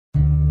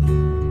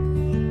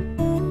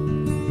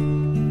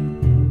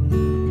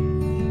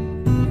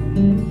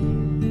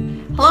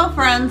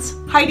friends,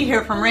 Heidi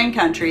here from Rain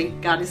Country.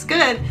 God is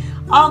good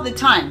all the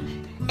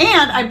time.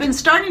 And I've been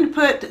starting to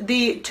put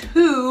the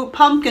 2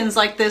 pumpkins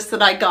like this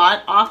that I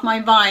got off my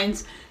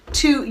vines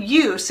to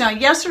use. Now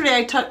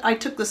yesterday I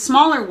took the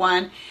smaller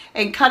one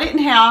and cut it in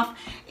half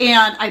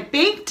and I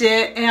baked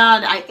it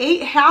and I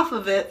ate half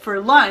of it for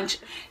lunch.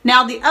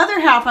 Now the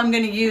other half I'm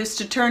going to use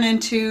to turn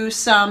into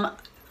some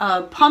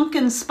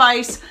pumpkin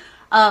spice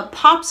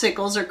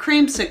popsicles or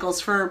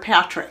creamsicles for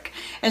Patrick.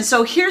 And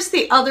so here's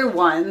the other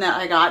one that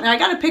I got. And I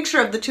got a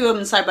picture of the 2 of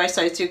them side by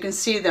side so you can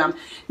see them.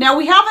 Now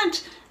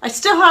I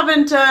still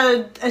haven't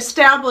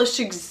established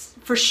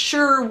for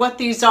sure what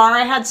these are.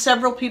 I had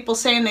several people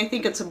saying they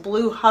think it's a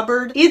blue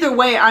Hubbard. Either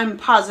way, I'm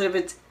positive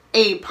it's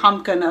a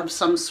pumpkin of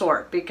some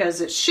sort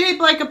because it's shaped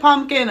like a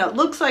pumpkin, it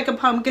looks like a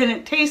pumpkin,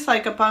 it tastes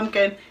like a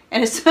pumpkin,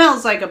 and it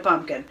smells like a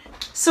pumpkin.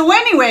 So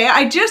anyway,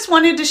 I just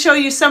wanted to show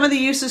you some of the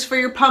uses for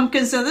your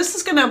pumpkins. Now this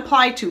is going to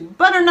apply to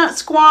butternut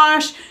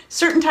squash,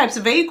 certain types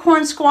of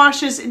acorn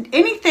squashes,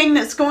 anything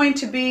that's going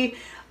to be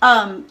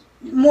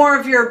more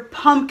of your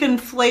pumpkin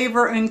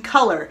flavor and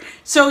color.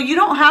 So you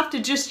don't have to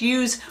just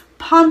use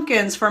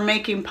pumpkins for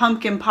making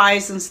pumpkin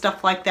pies and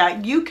stuff like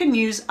that. You can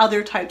use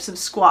other types of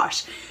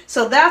squash.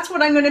 So that's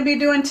what I'm going to be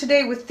doing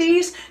today with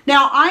these.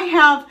 Now I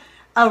have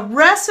a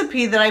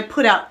recipe that I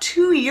put out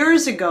 2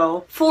 years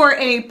ago for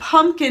a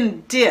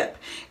pumpkin dip,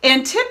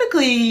 and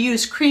typically you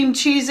use cream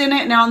cheese in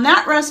it. Now in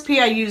that recipe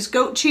I use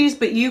goat cheese,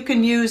 but you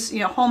can use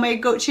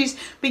homemade goat cheese,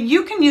 but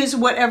you can use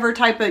whatever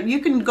type of,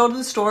 you can go to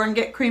the store and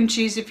get cream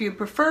cheese if you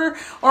prefer,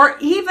 or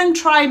even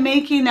try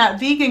making that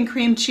vegan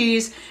cream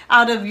cheese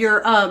out of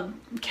your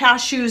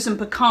cashews and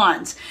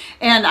pecans.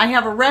 And I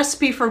have a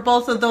recipe for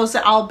both of those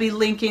that I'll be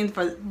linking,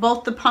 for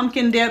both the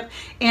pumpkin dip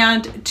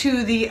and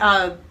to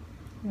the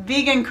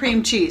vegan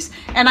cream cheese.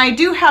 And I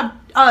do have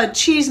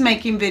cheese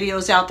making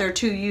videos out there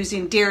too,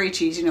 using dairy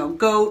cheese,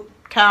 goat,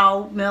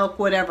 cow, milk,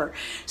 whatever.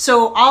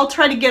 So I'll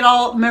try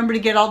to remember to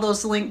get all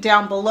those linked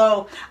down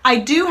below. I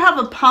do have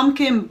a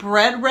pumpkin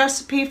bread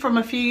recipe from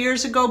a few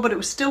years ago, but it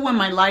was still when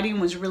my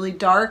lighting was really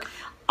dark.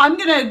 I'm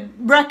going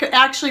to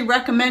actually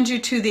recommend you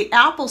to the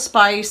apple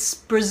spice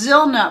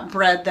Brazil nut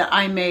bread that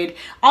I made.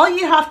 All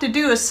you have to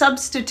do is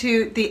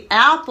substitute the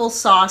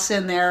applesauce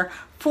in there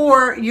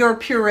for your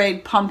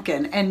pureed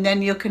pumpkin, and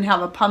then you can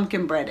have a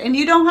pumpkin bread, and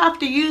you don't have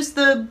to use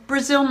the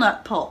Brazil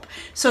nut pulp.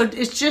 So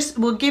it's just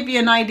will give you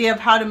an idea of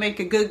how to make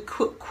a good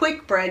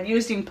quick bread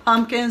using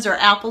pumpkins or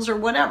apples or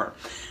whatever.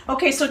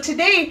 Okay, so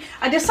today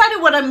I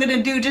decided what I'm going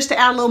to do just to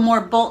add a little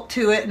more bulk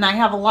to it, and I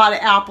have a lot of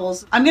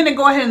apples. I'm going to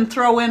go ahead and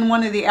throw in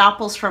one of the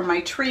apples from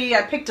my tree.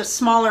 I picked a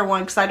smaller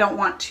one because I don't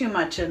want too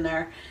much in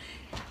there.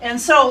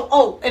 And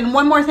so, and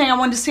one more thing I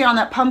wanted to say on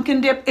that pumpkin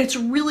dip, it's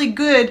really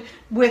good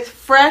with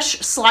fresh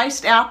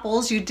sliced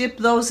apples. You dip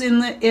those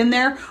in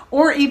there,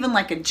 or even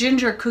like a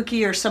ginger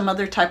cookie or some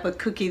other type of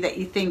cookie that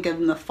you think of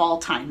in the fall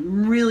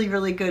time. Really,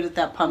 really good at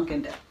that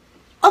pumpkin dip.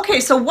 Okay,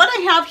 so what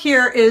I have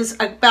here is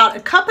about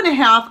 1.5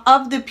 cups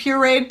of the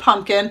pureed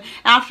pumpkin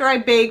after I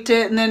baked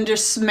it and then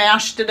just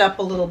smashed it up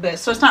a little bit.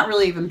 So it's not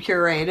really even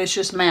pureed, it's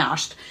just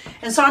mashed.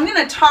 And so I'm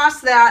going to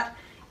toss that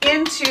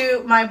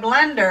into my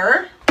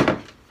blender.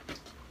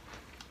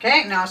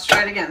 Okay, now let's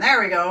try it again.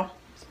 There we go.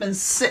 It's been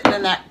sitting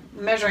in that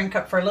measuring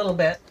cup for a little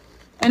bit.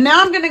 And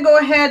now I'm going to go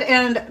ahead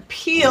and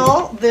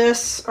peel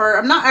this, or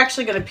I'm not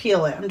actually going to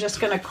peel it. I'm just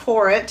going to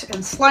core it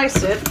and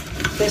slice it.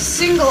 This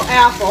single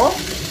apple,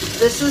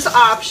 this is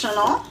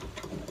optional.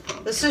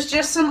 This is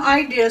just some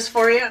ideas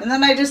for you. And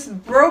then I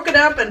just broke it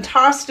up and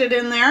tossed it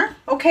in there.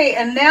 Okay,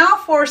 and now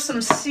for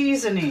some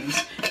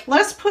seasonings.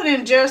 Let's put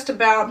in just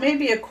about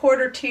maybe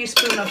 1/4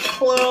 teaspoon of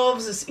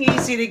cloves. It's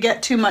easy to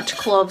get too much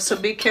cloves, so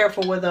be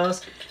careful with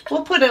those.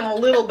 We'll put in a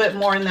little bit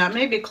more in that,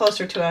 maybe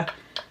closer to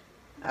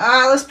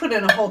let's put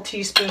in a whole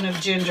teaspoon of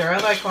ginger. I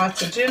like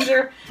lots of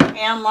ginger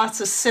and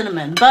lots of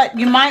cinnamon. But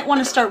you might want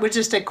to start with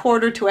just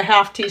 1/4 to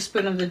 1/2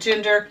 teaspoon of the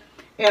ginger.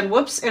 And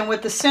and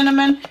with the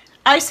cinnamon,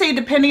 I say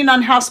depending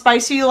on how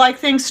spicy you like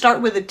things,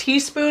 start with a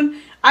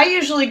teaspoon. I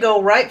usually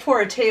go right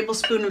for a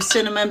tablespoon of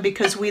cinnamon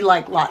because we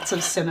like lots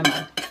of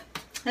cinnamon.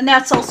 And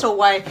that's also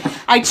why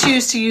I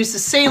choose to use the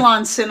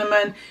Ceylon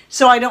cinnamon,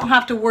 so I don't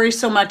have to worry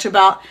so much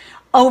about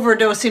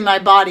overdosing my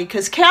body,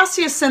 because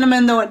cassia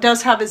cinnamon, though it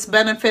does have its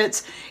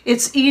benefits,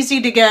 it's easy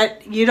to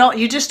get.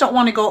 You just don't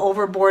want to go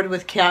overboard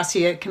with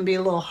cassia. It can be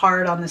a little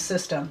hard on the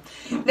system.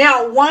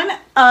 Now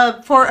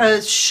for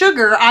a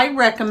sugar, I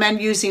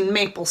recommend using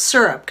maple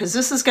syrup, because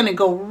this is going to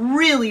go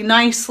really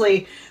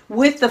nicely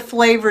with the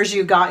flavors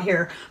you got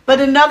here. But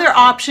another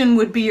option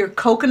would be your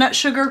coconut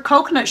sugar.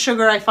 Coconut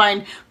sugar I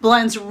find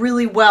blends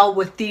really well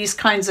with these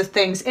kinds of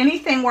things.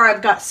 Anything where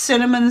I've got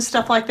cinnamon and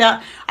stuff like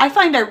that, I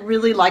find I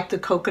really like the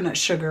coconut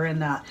sugar in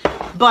that.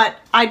 But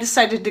I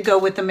decided to go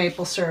with the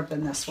maple syrup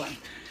in this one.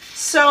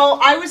 So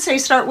I would say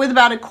start with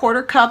about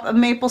 1/4 cup of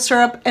maple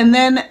syrup, and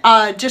then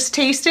just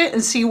taste it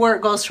and see where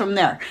it goes from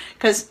there.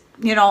 Because,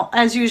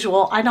 as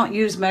usual, I don't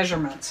use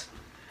measurements.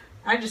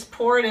 I just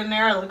pour it in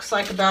there. It looks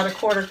like about a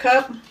 1/4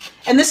 cup.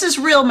 And this is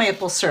real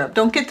maple syrup.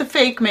 Don't get the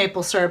fake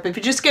maple syrup. If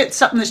you just get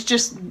something that's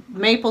just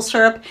maple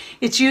syrup,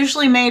 it's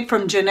usually made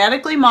from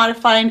genetically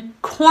modified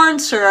corn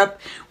syrup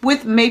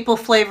with maple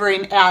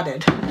flavoring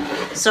added.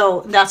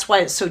 So that's why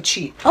it's so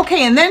cheap.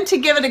 Okay, and then to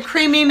give it a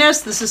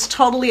creaminess, this is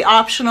totally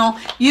optional.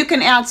 You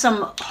can add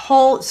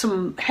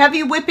some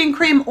heavy whipping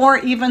cream or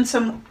even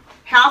some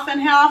half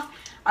and half.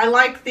 I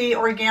like the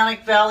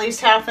Organic Valley's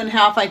half and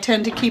half. I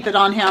tend to keep it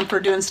on hand for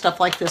doing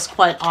stuff like this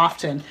quite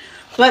often.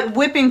 But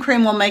whipping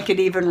cream will make it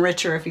even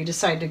richer if you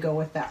decide to go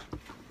with that.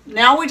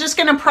 Now we're just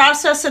going to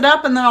process it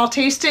up and then I'll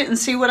taste it and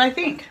see what I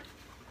think.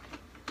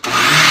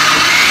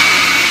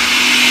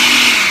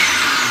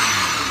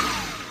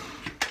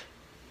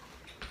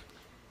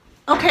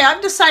 Okay,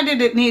 I've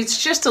decided it needs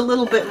just a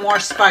little bit more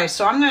spice,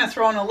 so I'm going to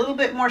throw in a little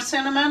bit more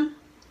cinnamon,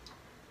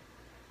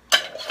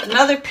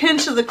 another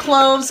pinch of the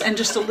cloves, and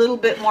just a little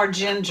bit more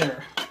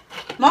ginger.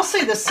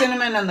 Mostly the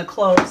cinnamon and the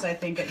cloves I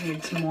think it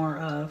needs more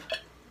of.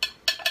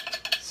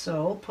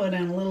 So put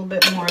in a little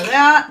bit more of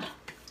that.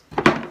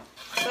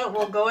 So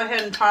we'll go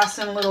ahead and toss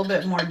in a little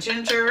bit more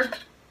ginger.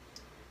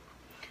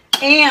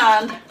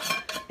 And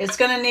it's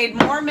going to need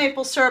more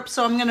maple syrup,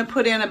 so I'm going to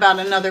put in about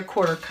another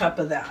 1/4 cup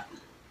of that.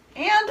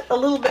 And a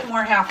little bit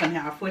more half and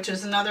half, which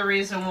is another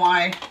reason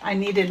why I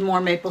needed more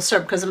maple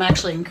syrup, because I'm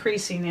actually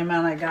increasing the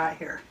amount I got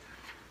here.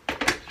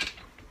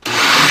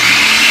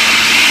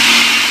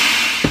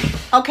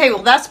 Okay,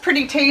 well that's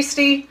pretty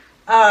tasty.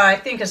 I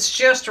think it's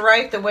just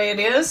right the way it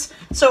is.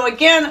 So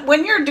again,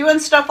 when you're doing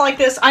stuff like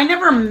this, I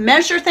never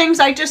measure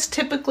things. I just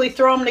typically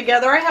throw them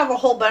together. I have a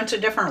whole bunch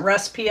of different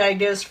recipe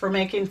ideas for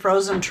making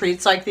frozen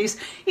treats like these.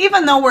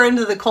 Even though we're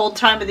into the cold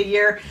time of the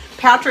year,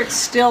 Patrick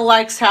still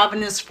likes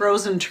having his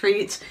frozen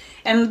treats.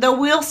 And though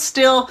we'll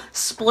still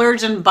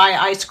splurge and buy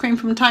ice cream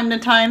from time to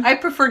time, I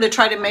prefer to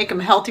try to make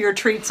him healthier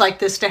treats like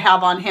this to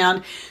have on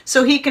hand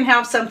so he can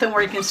have something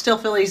where he can still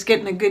feel he's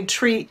getting a good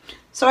treat.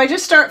 So I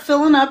just start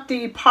filling up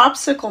the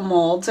popsicle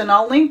molds, and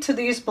I'll link to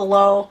these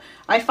below.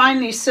 I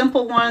find these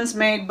simple ones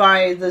made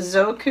by the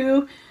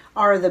Zoku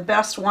are the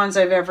best ones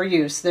I've ever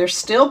used. They're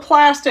still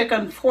plastic,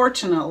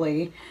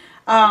 unfortunately.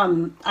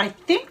 I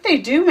think they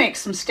do make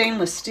some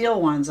stainless steel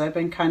ones. I've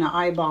been kind of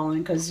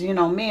eyeballing because, you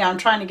know me, I'm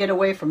trying to get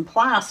away from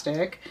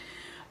plastic.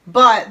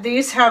 But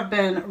these have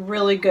been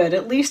really good.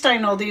 At least I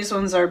know these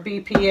ones are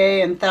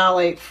BPA and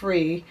phthalate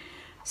free.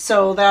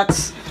 So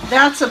that's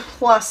a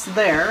plus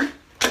there.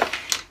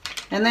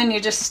 And then you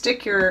just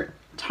stick your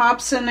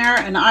tops in there,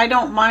 and I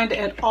don't mind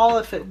at all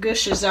if it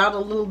gushes out a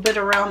little bit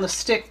around the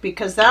stick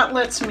because that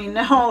lets me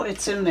know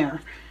it's in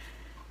there.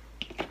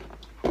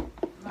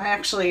 I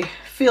actually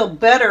feel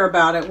better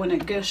about it when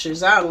it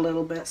gushes out a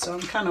little bit, so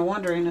I'm kind of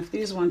wondering if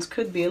these ones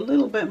could be a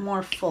little bit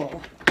more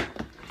full.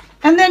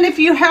 And then if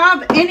you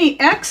have any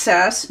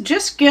excess,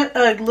 just get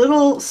a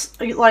little,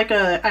 like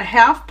a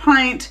half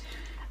pint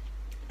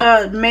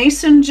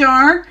mason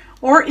jar,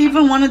 or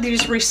even one of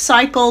these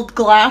recycled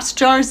glass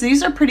jars.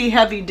 These are pretty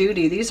heavy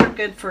duty. These are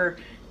good for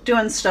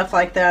doing stuff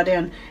like that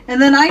in. And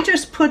then I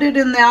just put it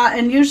in that,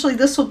 and usually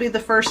this will be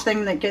the first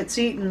thing that gets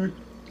eaten.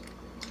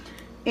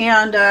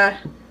 And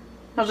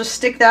I'll just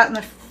stick that in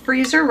the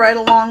freezer right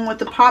along with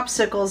the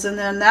popsicles, and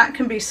then that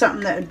can be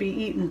something that would be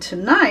eaten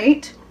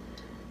tonight.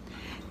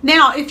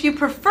 Now, if you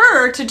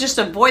prefer to just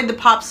avoid the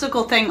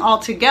popsicle thing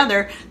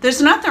altogether, there's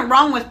nothing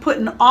wrong with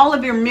putting all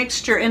of your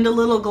mixture into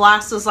little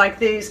glasses like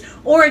these,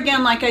 or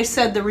again, like I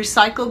said, the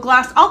recycled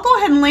glass. I'll go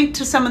ahead and link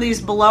to some of these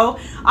below.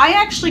 I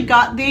actually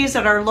got these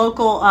at our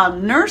local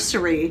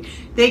nursery.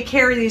 They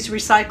carry these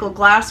recycled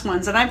glass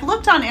ones, and I've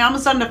looked on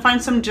Amazon to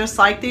find some just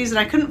like these, and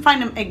I couldn't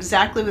find them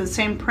exactly with the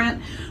same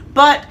print,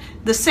 but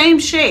the same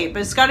shape.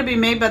 It's got to be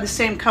made by the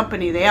same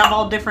company. They have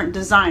all different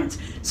designs.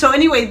 So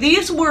anyway,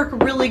 these work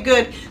really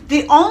good.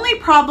 The only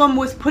problem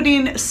with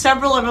putting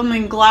several of them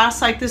in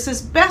glass like this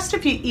is best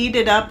if you eat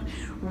it up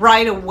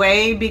right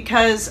away,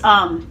 because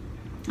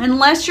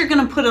unless you're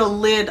going to put a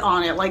lid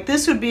on it, like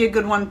this would be a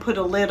good one, put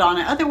a lid on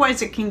it.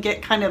 Otherwise it can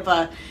get kind of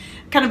a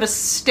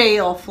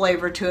stale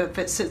flavor to it if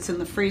it sits in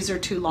the freezer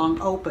too long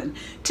open.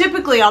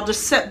 Typically I'll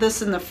just set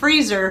this in the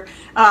freezer.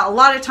 A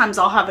lot of times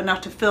I'll have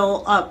enough to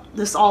fill up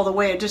this all the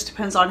way. It just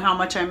depends on how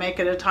much I make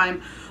at a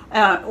time.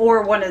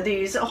 Or one of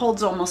these, it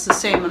holds almost the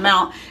same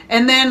amount.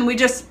 And then we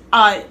just,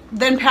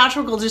 then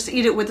Patrick will just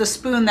eat it with a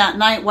spoon that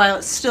night while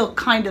it's still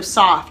kind of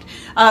soft.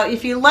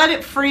 If you let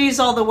it freeze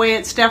all the way,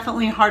 it's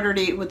definitely harder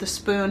to eat with a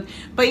spoon,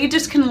 but you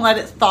just can let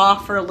it thaw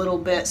for a little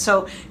bit.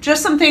 So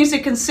just some things to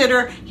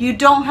consider. You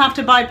don't have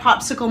to buy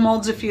popsicle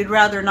molds if you'd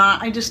rather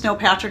not. I just know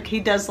Patrick, he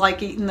does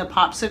like eating the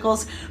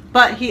popsicles,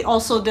 but he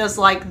also does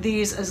like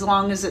these as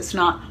long as it's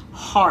not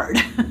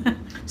hard.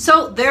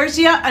 So there's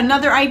yet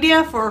another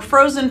idea for a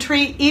frozen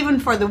treat, even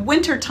for the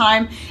winter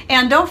time.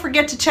 And don't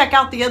forget to check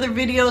out the other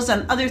videos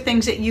and other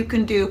things that you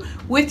can do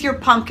with your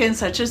pumpkin,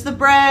 such as the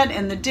bread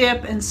and the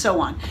dip and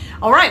so on.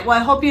 All right, well,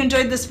 I hope you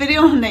enjoyed this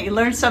video and that you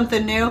learned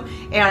something new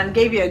and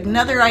gave you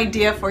another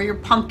idea for your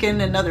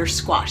pumpkin and other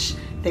squash.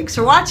 Thanks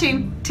for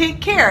watching. Take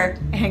care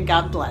and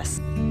God bless.